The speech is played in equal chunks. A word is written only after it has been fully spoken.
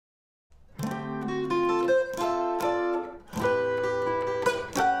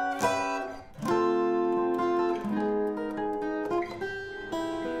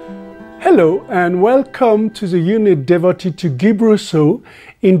Hello and welcome to the unit devoted to Guy Brousseau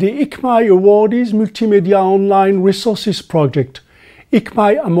in the ICMI Awardees Multimedia Online Resources Project,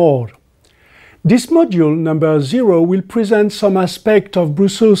 ICMI Amor. This module, number 0, will present some aspect of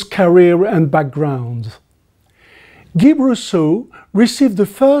Brousseau's career and background. Guy Brousseau received the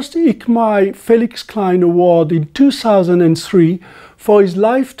first ICMI Felix Klein Award in 2003 for his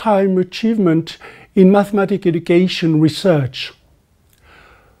lifetime achievement in mathematics education research.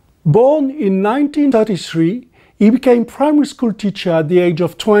 Born in 1933, he became primary school teacher at the age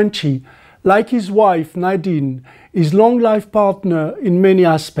of 20, like his wife Nadine, his long-life partner in many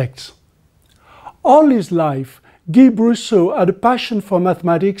aspects. All his life, Guy Brousseau had a passion for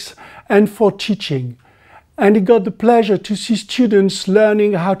mathematics and for teaching, and he got the pleasure to see students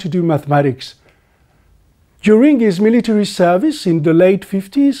learning how to do mathematics. During his military service in the late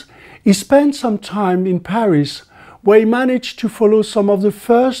 50s, he spent some time in Paris, where he managed to follow some of the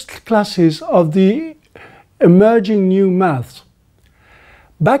first classes of the emerging new maths.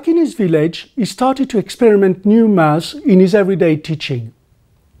 Back in his village, he started to experiment new maths in his everyday teaching.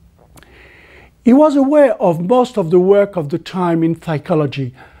 He was aware of most of the work of the time in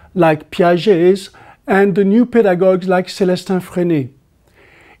psychology, like Piaget's, and the new pedagogues like Célestin Freinet.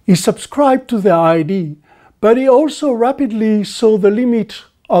 He subscribed to their idea, but he also rapidly saw the limit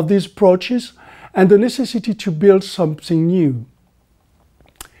of these approaches and the necessity to build something new.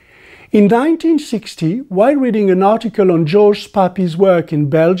 In 1960, while reading an article on Georges Papy's work in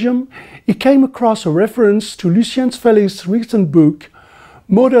Belgium, he came across a reference to Lucien Felix's recent book,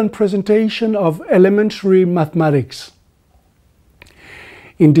 Modern Presentation of Elementary Mathematics.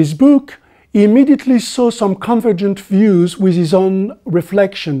 In this book, he immediately saw some convergent views with his own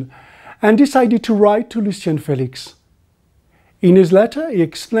reflection and decided to write to Lucien Felix. In his letter, he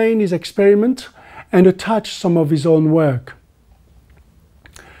explained his experiment and attached some of his own work.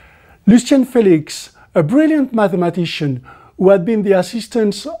 Lucien Felix, a brilliant mathematician who had been the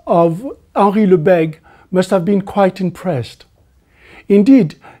assistant of Henri Lebesgue, must have been quite impressed.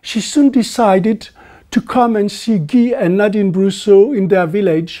 Indeed, she soon decided to come and see Guy and Nadine Brousseau in their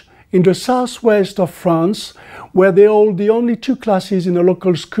village in the southwest of France, where they hold the only 2 classes in a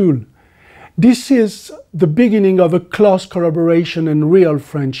local school. This is the beginning of a close collaboration and real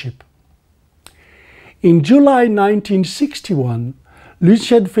friendship. In July 1961,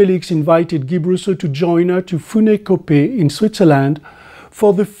 Lucien Felix invited Guy Brousseau to join her to Founé-Copé in Switzerland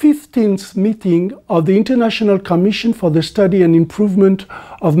for the 15th meeting of the International Commission for the Study and Improvement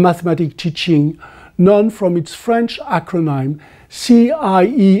of Mathematics Teaching, known from its French acronym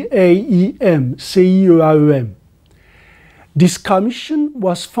CIEAEM. This commission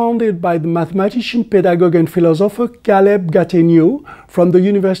was founded by the mathematician, pedagogue and philosopher Caleb Gattegno from the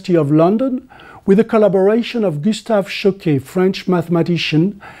University of London, with the collaboration of Gustave Choquet, French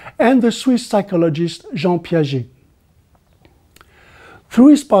mathematician, and the Swiss psychologist Jean Piaget. Through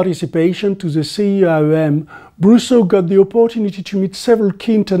his participation to the CIEAEM, Brousseau got the opportunity to meet several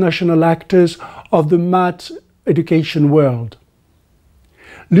key international actors of the math education world.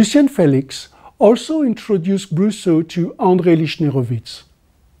 Lucien Felix also introduced Brousseau to André Rouchier.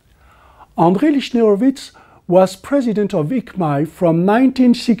 André Rouchier was president of ICMI from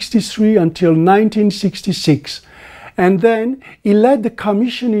 1963 until 1966, and then he led the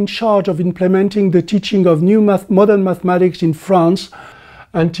commission in charge of implementing the teaching of new modern mathematics in France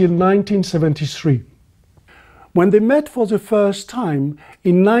until 1973. When they met for the first time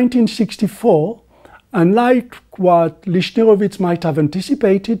in 1964, unlike what Rouchier might have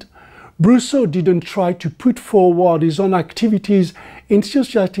anticipated, Brousseau didn't try to put forward his own activities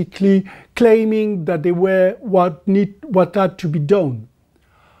enthusiastically, claiming that they were what had to be done.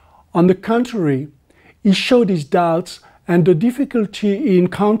 On the contrary, he showed his doubts and the difficulty he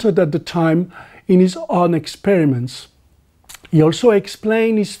encountered at the time in his own experiments. He also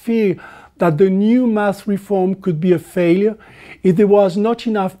explained his fear that the new math reform could be a failure if there was not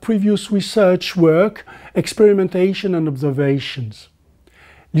enough previous research work, experimentation and observations.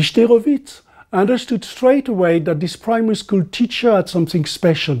 Rouchier understood straight away that this primary school teacher had something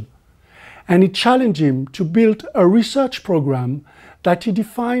special, and he challenged him to build a research program that he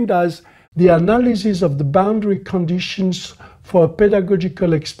defined as the analysis of the boundary conditions for a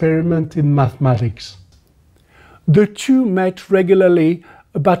pedagogical experiment in mathematics. The two met regularly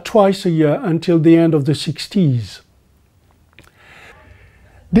about twice a year until the end of the 60s.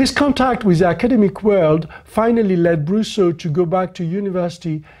 This contact with the academic world finally led Brousseau to go back to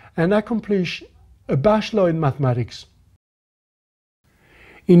university and accomplish a bachelor in mathematics.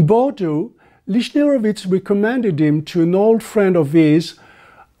 In Bordeaux, Rouchier recommended him to an old friend of his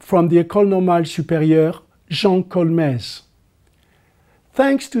from the École Normale Supérieure, Jean Colmès.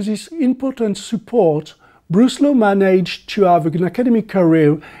 Thanks to this important support, Brousseau managed to have an academic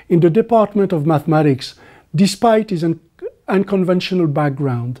career in the Department of Mathematics, despite his unconventional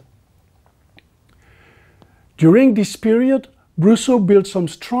background. During this period, Brousseau built some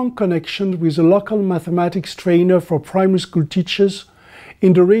strong connections with a local mathematics trainer for primary school teachers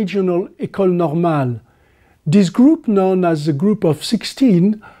in the regional École Normale. This group, known as the Group of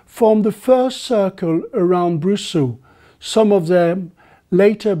 16, formed the first circle around Brousseau. Some of them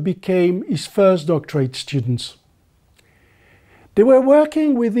later became his first doctorate students. They were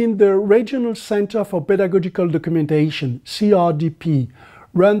working within the Regional Center for Pedagogical Documentation, CRDP,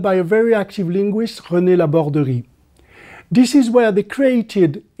 run by a very active linguist, René Laborderie. This is where they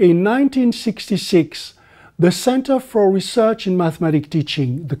created, in 1966, the Center for Research in Mathematics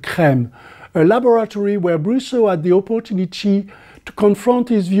Teaching, the CREM, a laboratory where Brousseau had the opportunity to confront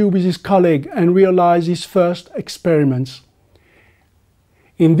his view with his colleague and realize his first experiments.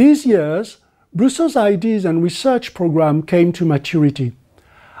 In these years, Brousseau's ideas and research program came to maturity.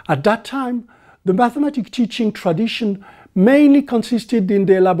 At that time, the mathematics teaching tradition mainly consisted in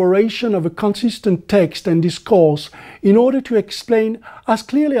the elaboration of a consistent text and discourse in order to explain as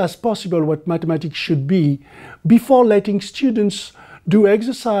clearly as possible what mathematics should be, before letting students do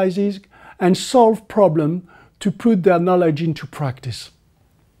exercises and solve problems to put their knowledge into practice.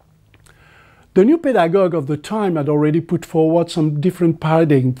 The new pedagogue of the time had already put forward some different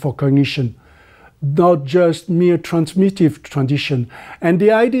paradigm for cognition, not just mere transmittive tradition, and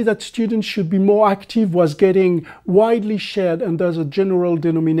the idea that students should be more active was getting widely shared under the general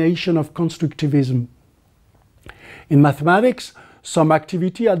denomination of constructivism. In mathematics, some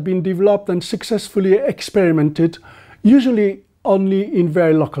activity had been developed and successfully experimented, usually only in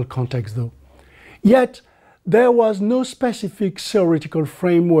very local context though. Yet, there was no specific theoretical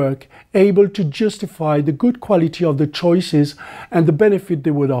framework able to justify the good quality of the choices and the benefit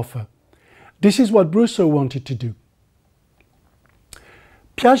they would offer. This is what Brousseau wanted to do.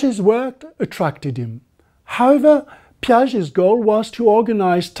 Piaget's work attracted him. However, Piaget's goal was to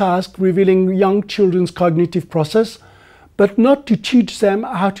organize tasks revealing young children's cognitive process, but not to teach them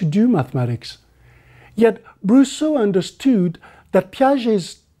how to do mathematics. Yet Brousseau understood that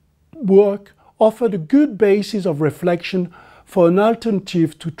Piaget's work offered a good basis of reflection for an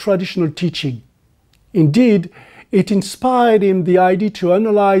alternative to traditional teaching. Indeed, it inspired him the idea to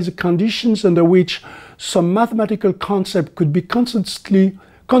analyze the conditions under which some mathematical concept could be consistently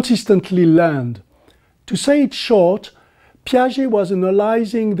learned. To say it short, Piaget was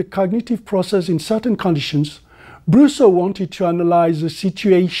analyzing the cognitive process in certain conditions. Brousseau wanted to analyze the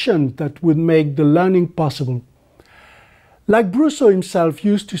situation that would make the learning possible. Like Brousseau himself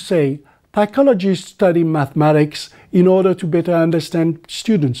used to say, psychologists study mathematics in order to better understand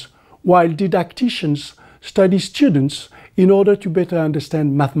students, while didacticians study students in order to better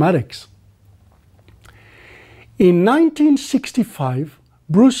understand mathematics. In 1965,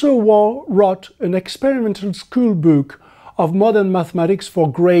 Brousseau wrote an experimental school book of modern mathematics for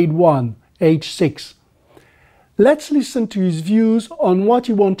grade 1, age 6. Let's listen to his views on what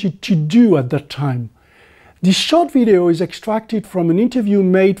he wanted to do at that time. This short video is extracted from an interview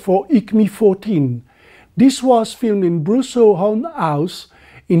made for ICMI 14. This was filmed in Brousseau's own house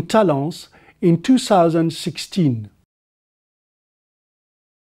in Talence in 2016.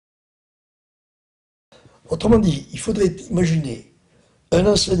 Autrement dit, il faudrait imaginer un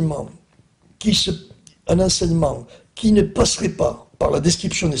enseignement qui ne passerait pas par la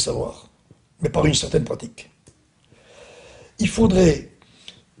description des savoirs, mais par une certaine pratique. Il faudrait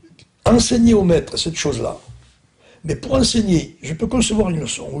enseigner au maître cette chose-là, mais pour enseigner, je peux concevoir une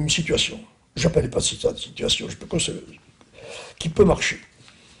leçon ou une situation, j'appelle pas ça situation, je peux concevoir, qui peut marcher.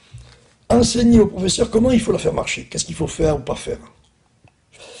 Enseigner au professeur comment il faut la faire marcher, qu'est-ce qu'il faut faire ou pas faire.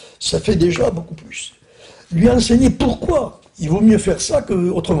 Ça fait déjà beaucoup plus. Lui enseigner pourquoi il vaut mieux faire ça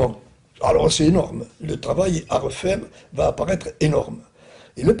qu'autrement. Alors c'est énorme. Le travail à refaire va apparaître énorme.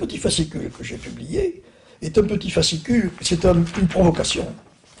 Et le petit fascicule que j'ai publié est un petit fascicule, c'est une provocation.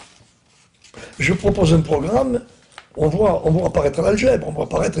 Je propose un programme, on voit apparaître l'algèbre, on voit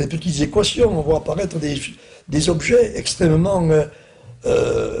apparaître des petites équations, on voit apparaître des objets extrêmement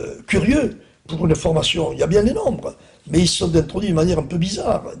curieux pour une formation. Il y a bien des nombres, mais ils sont introduits de manière un peu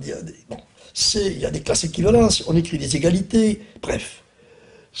bizarre. Il y a des classes équivalences, on écrit des égalités, bref.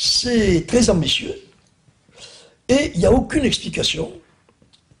 C'est très ambitieux. Et il n'y a aucune explication,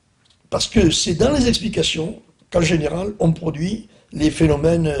 parce que c'est dans les explications qu'en général, on produit les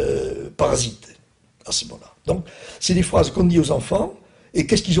phénomènes parasites, à ce moment-là. Donc, c'est des phrases qu'on dit aux enfants, et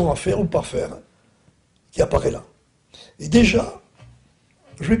qu'est-ce qu'ils ont à faire ou pas faire, qui apparaît là. Et déjà,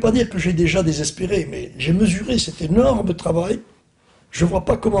 je ne vais pas dire que j'ai déjà désespéré, mais j'ai mesuré cet énorme travail je ne vois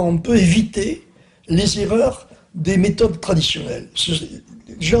pas comment on peut éviter les erreurs des méthodes traditionnelles.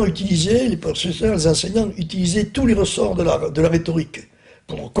 Les gens utilisaient, les professeurs, les enseignants utilisaient tous les ressorts de la rhétorique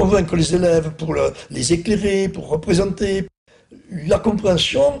pour convaincre les élèves, pour les éclairer, pour représenter. La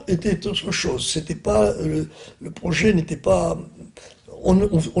compréhension était autre chose. C'était pas, le projet n'était pas...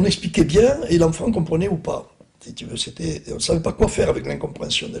 On expliquait bien et l'enfant comprenait ou pas. Si tu veux, on ne savait pas quoi faire avec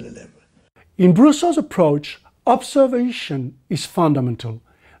l'incompréhension de l'élève. In Brousseau's approach, observation is fundamental.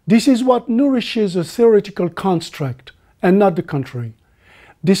 This is what nourishes a theoretical construct, and not the contrary.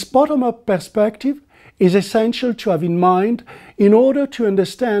 This bottom-up perspective is essential to have in mind in order to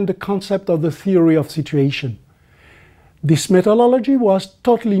understand the concept of the theory of situation. This methodology was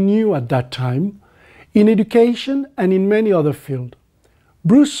totally new at that time, in education and in many other fields.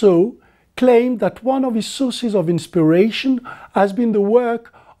 Brousseau claimed that one of his sources of inspiration has been the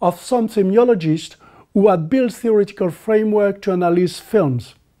work of some semiologists who had built theoretical framework to analyze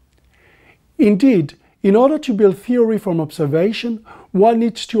films. Indeed, in order to build theory from observation, one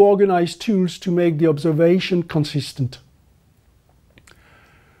needs to organize tools to make the observation consistent.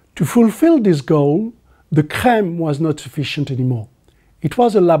 To fulfill this goal, the crème was not sufficient anymore. It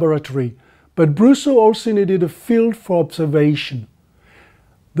was a laboratory, but Brousseau also needed a field for observation.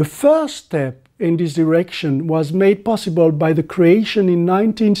 The first step in this direction was made possible by the creation in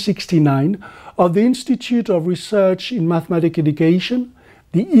 1969 of the Institute of Research in Mathematics Education,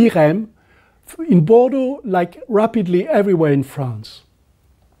 the IREM, in Bordeaux, like rapidly everywhere in France.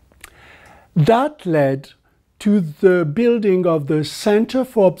 That led to the building of the Center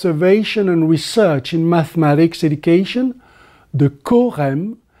for Observation and Research in Mathematics Education, the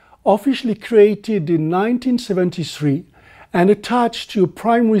COREM, officially created in 1973 and attached to a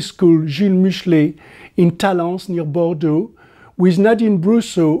primary school, Jules Michelet, in Talence near Bordeaux, with Nadine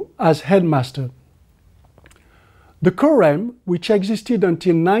Brousseau as headmaster. The COREM, which existed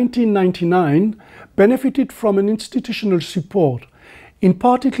until 1999, benefited from an institutional support. In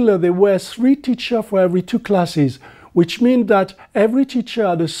particular, there were 3 teachers for every 2 classes, which meant that every teacher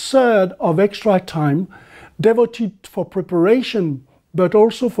had a third of extra time devoted for preparation, but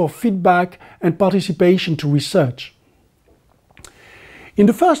also for feedback and participation to research. In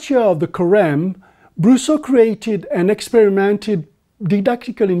the first year of the COREM, Brousseau created and experimented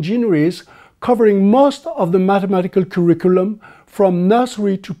didactical engineering covering most of the mathematical curriculum from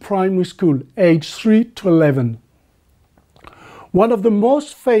nursery to primary school, age 3 to 11. One of the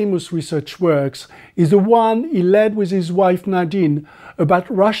most famous research works is the one he led with his wife Nadine about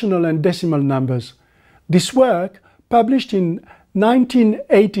rational and decimal numbers. This work, published in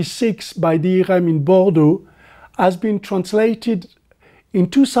 1986 by the IREM in Bordeaux, has been translated in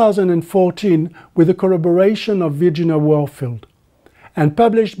 2014 with the collaboration of Virginia Warfield, and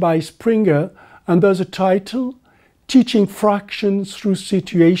published by Springer under the title Teaching Fractions Through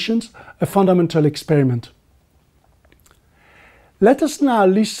Situations, a Fundamental Experiment. Let us now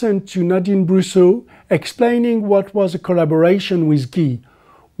listen to Nadine Brousseau explaining what was a collaboration with Guy.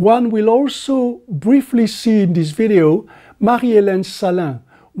 One will also briefly see in this video Marie-Hélène Salin,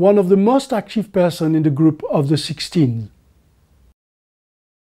 one of the most active persons in the group of the 16.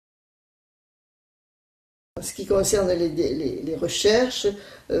 En ce qui concerne les recherches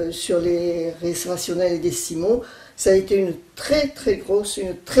sur les réseaux rationnels et décimaux, ça a été une très grosse,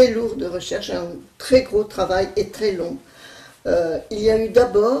 une très lourde recherche, un très gros travail et très long. Il y a eu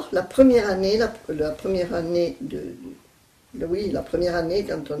d'abord la première année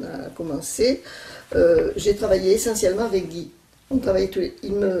quand on a commencé, j'ai travaillé essentiellement avec Guy. On travaillait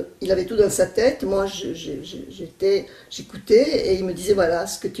il avait tout dans sa tête, moi j'écoutais et il me disait voilà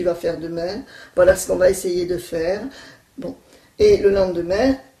ce que tu vas faire demain, voilà ce qu'on va essayer de faire. Bon. Et le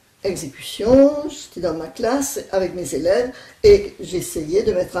lendemain, exécution, j'étais dans ma classe avec mes élèves et j'essayais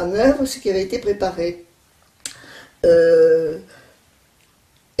de mettre en œuvre ce qui avait été préparé.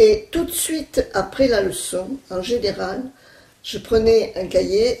 Et tout de suite après la leçon, en général, je prenais un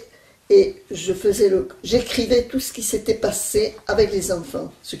cahier et j'écrivais tout ce qui s'était passé avec les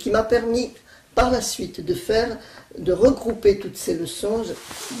enfants, ce qui m'a permis par la suite de regrouper toutes ces leçons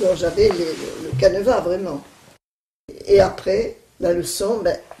dont j'avais le canevas vraiment. Et après la leçon,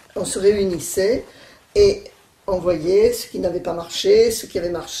 on se réunissait et on voyait ce qui n'avait pas marché, ce qui avait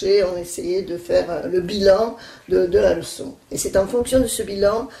marché, on essayait de faire le bilan de la leçon. Et c'est en fonction de ce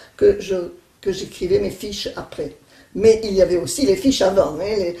bilan que j'écrivais mes fiches après. Mais il y avait aussi les fiches avant.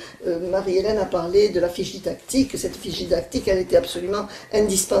 Marie-Hélène a parlé de la fiche didactique. Cette fiche didactique, elle était absolument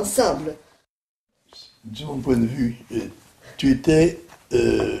indispensable. De mon point de vue, ce qui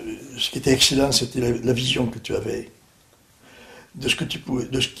était excellent, c'était la vision que tu avais de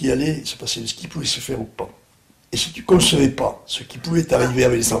ce qui allait se passer, de ce qui pouvait se faire ou pas. Et si tu ne concevais pas ce qui pouvait arriver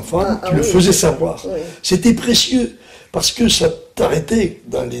avec les enfants, tu le oui, faisais savoir. Oui. C'était précieux, parce que ça t'arrêtait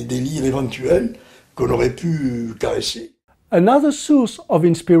dans les délires éventuels qu'on aurait pu caresser. Another source of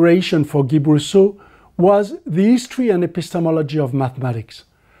inspiration for Guy Brousseau was the history and epistemology of mathematics.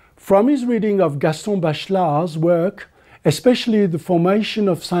 From his reading of Gaston Bachelard's work, especially The Formation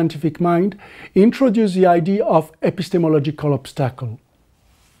of Scientific Mind, he introduced the idea of epistemological obstacle.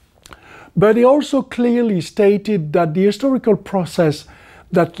 But he also clearly stated that the historical process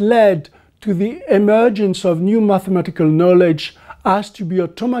that led to the emergence of new mathematical knowledge has to be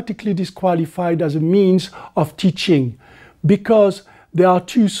automatically disqualified as a means of teaching, because they are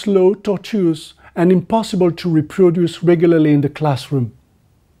too slow, tortuous, and impossible to reproduce regularly in the classroom.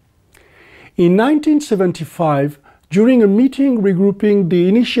 In 1975, during a meeting regrouping the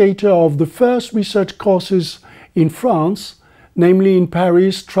initiator of the first research courses in France, namely in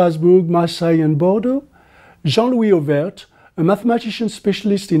Paris, Strasbourg, Marseille, and Bordeaux, Jean-Louis Auvert, a mathematician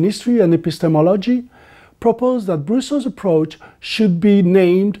specialist in history and epistemology, proposed that Brousseau's approach should be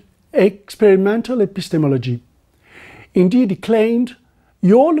named experimental epistemology. Indeed, he claimed,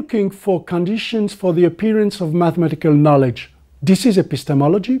 "You're looking for conditions for the appearance of mathematical knowledge. This is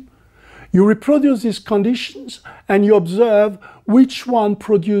epistemology. You reproduce these conditions and you observe which one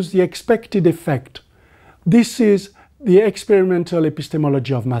produced the expected effect. This is the experimental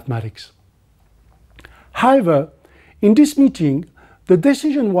epistemology of mathematics." However, in this meeting, the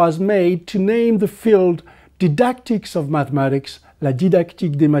decision was made to name the field didactics of mathematics, la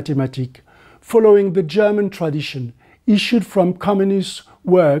didactique des mathématiques, following the German tradition issued from Communist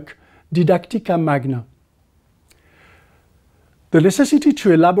work Didactica Magna. The necessity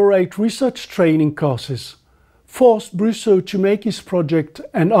to elaborate research training courses forced Brousseau to make his project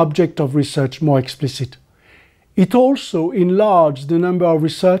and object of research more explicit. It also enlarged the number of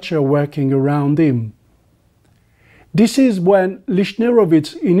researchers working around him. This is when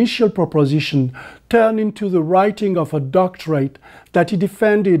Lichnerowicz's initial proposition turned into the writing of a doctorate that he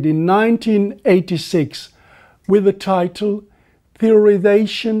defended in 1986 with the title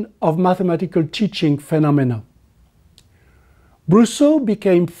Theorization of Mathematical Teaching Phenomena. Brousseau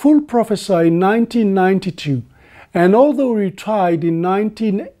became full professor in 1992, and although he retired in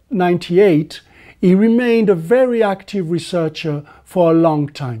 1998, he remained a very active researcher for a long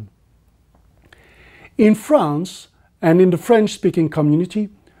time. In France, and in the French-speaking community,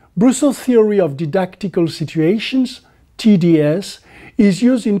 Brousseau's theory of didactical situations, TDS, is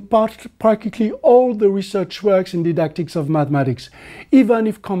used in practically all the research works in didactics of mathematics, even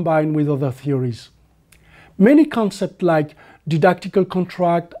if combined with other theories. Many concepts like didactical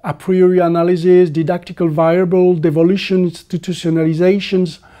contract, a priori analysis, didactical variable, devolution,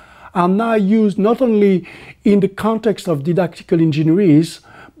 institutionalizations are now used not only in the context of didactical engineers,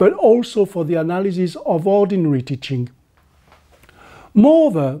 but also for the analysis of ordinary teaching.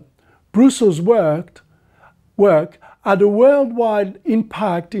 Moreover, Brousseau's work had a worldwide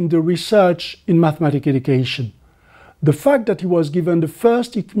impact in the research in mathematics education. The fact that he was given the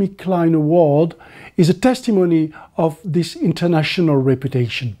first ICMI Klein Award is a testimony of this international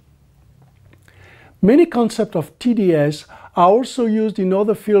reputation. Many concepts of TDS are also used in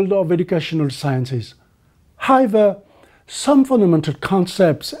other fields of educational sciences. However, some fundamental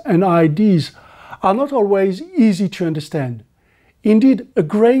concepts and ideas are not always easy to understand. Indeed, a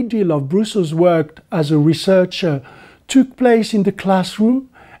great deal of Brousseau's work as a researcher took place in the classroom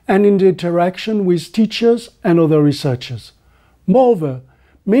and in the interaction with teachers and other researchers. Moreover,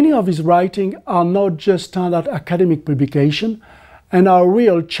 many of his writings are not just standard academic publication and are a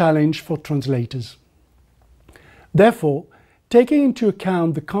real challenge for translators. Therefore, taking into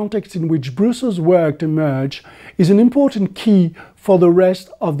account the context in which Brousseau's work emerged is an important key for the rest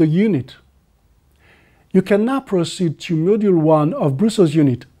of the unit. You can now proceed to Module 1 of Brousseau's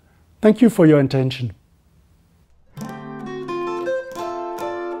unit. Thank you for your attention.